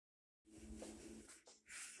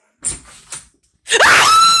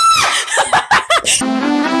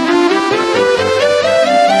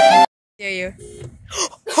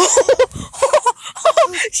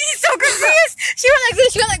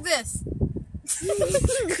this.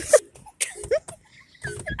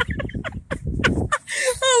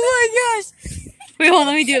 Oh my gosh. Wait, hold on,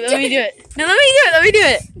 let me do it. Let me do it. No, let me do it. Let me do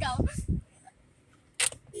it. Go.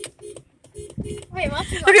 Wait, what's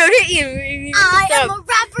the Okay, okay, Ian. I am a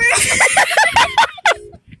rapper.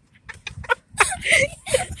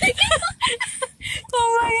 Oh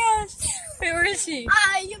my gosh. Wait, where is she?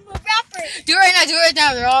 I am a rapper. Do it right now. Do it right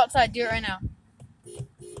now. They're all outside. Do it right now.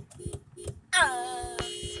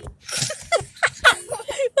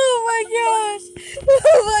 Oh my gosh.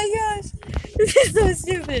 Oh my gosh. This is so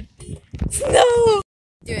stupid. No.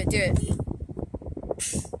 Do it. Do it.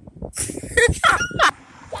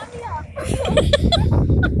 Shut me up.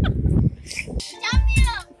 Shut me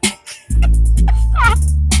up.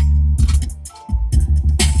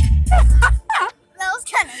 That was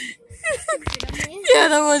kind of stupid of me. Yeah,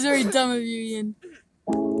 that was very dumb of you, Ian.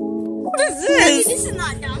 What is this? This is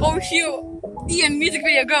not dumb. Oh shoot. Ian, music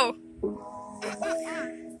video, go.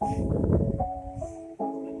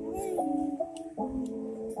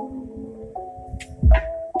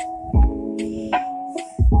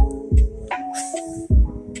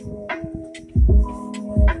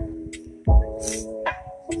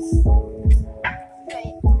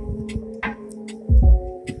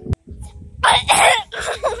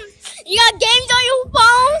 You got games on your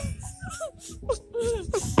phone?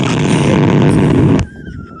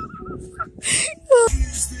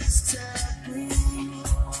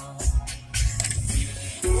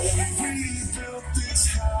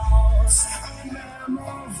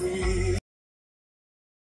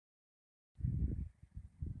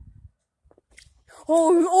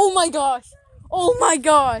 Oh my gosh. Oh my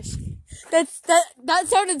gosh. That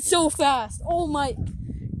sounded so fast. Oh my.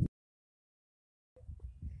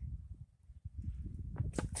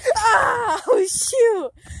 Ah! Oh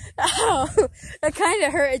shoot! Ow! That kind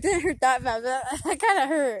of hurt. It didn't hurt that bad, but that kind of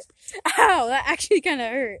hurt. Ow! That actually kind of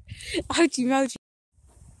hurt. Ouchie, ouchie.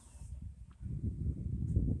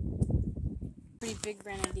 Pretty big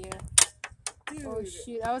brand idea. Dude. Oh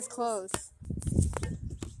shoot! That was close.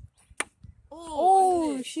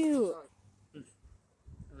 Oh shoot!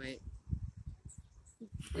 Wait.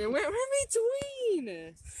 We're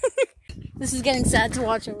between. This is getting sad to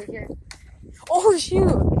watch over here. Oh shoot!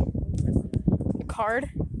 A card?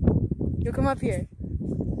 You'll come up here.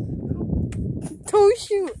 Oh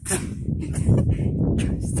shoot!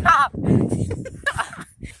 Stop!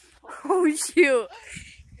 Oh shoot!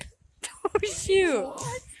 Oh shoot!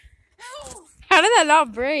 How did that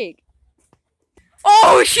not break?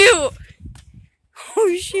 Oh shoot!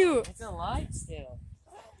 Oh shoot! It's alive still.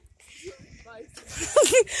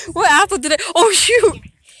 What apple did I? Oh shoot!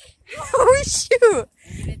 Oh shoot!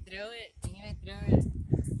 I'm gonna throw it. I'm gonna throw it.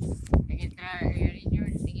 I can throw it. Are you ready,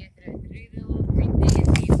 George? I'm gonna throw it through the little green thing and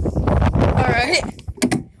see. Alright.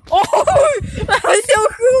 Oh! That was so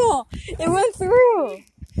cool! It went through!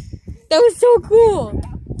 That was so cool!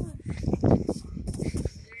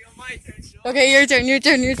 Okay, your turn, your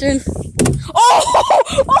turn, your turn. Oh!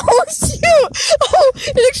 Oh shoot! Oh!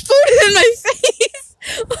 It exploded in my face!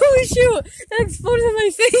 Oh shoot! That exploded in my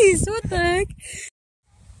face! What the heck?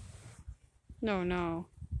 No, no.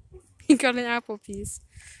 He got an apple piece.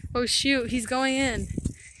 Oh shoot, he's going in.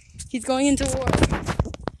 He's going into war.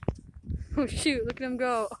 Oh shoot, look at him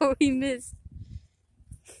go. Oh, he missed.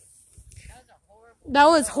 That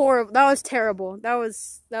was horrible. That was terrible. That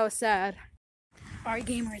was sad. Alright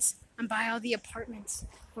gamers, I'm by all the apartments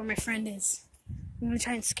where my friend is. I'm gonna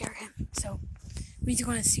try and scare him. So we need to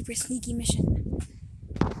go on a super sneaky mission.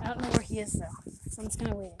 I don't know where he is though. So I'm just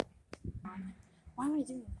gonna wait. Why am I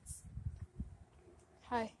doing this?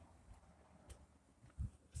 Hi.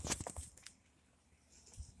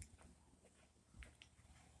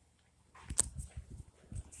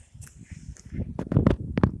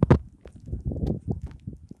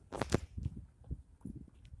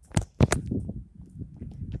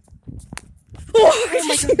 Oh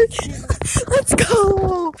my God. Let's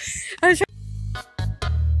go!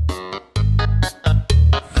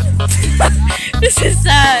 This is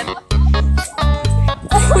sad.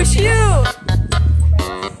 Oh shoot!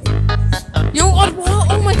 Yo, Odwalla!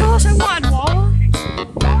 Oh my gosh, I want Odwalla!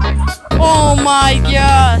 Oh my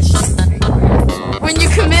gosh! When you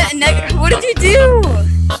commit a what did you do?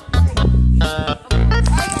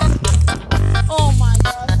 Oh my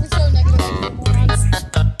gosh, we're so negative, morons.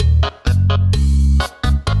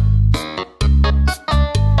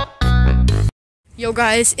 Yo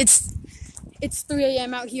guys, it's 3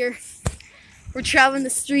 a.m. out here. We're traveling the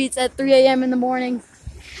streets at 3 a.m. in the morning.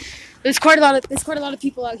 There's quite a lot of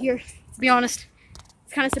people out here, to be honest.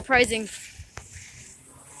 It's kind of surprising.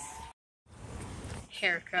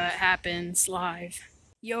 Haircut happens live.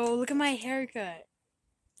 Yo, look at my haircut.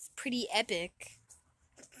 It's pretty epic.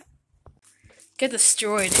 Get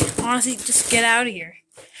destroyed. Honestly, just get out of here.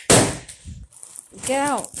 Get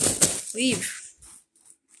out. Leave.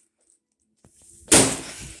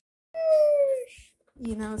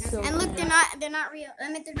 You know, so And look, they're not real.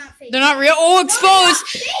 I mean, they're not fake. they're not real. Oh, exposed!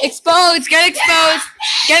 Exposed! Get exposed!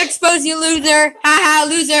 Get exposed, you loser! Haha,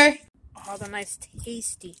 loser! Oh, they're nice,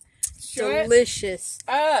 tasty, delicious.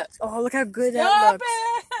 Oh, look how good that looks.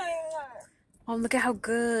 Oh, look at how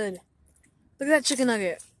good. Look at that chicken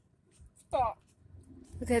nugget. Stop.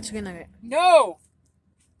 Look at that chicken nugget. No.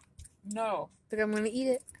 No. Look, I'm gonna eat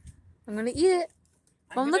it. I'm gonna eat it.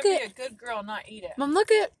 Mom, I'm look gonna at be it. a good girl, not eat it. Mom, look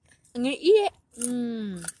at it. I'm gonna eat it.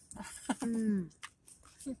 Mmm. Mmm.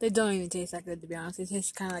 They don't even taste that good, to be honest. They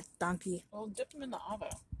taste kind of like donkey. Well, dip them in the oven.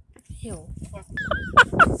 Ew.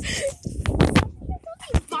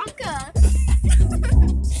 Baka.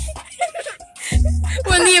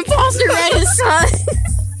 When the imposter read his son.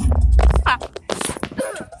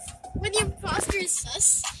 When the imposter is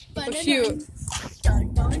sus. Oh, shoot.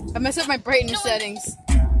 I messed up my brightness settings.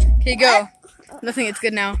 Okay, go. Nothing, it's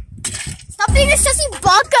good now. Stop being a sussy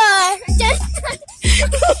baka.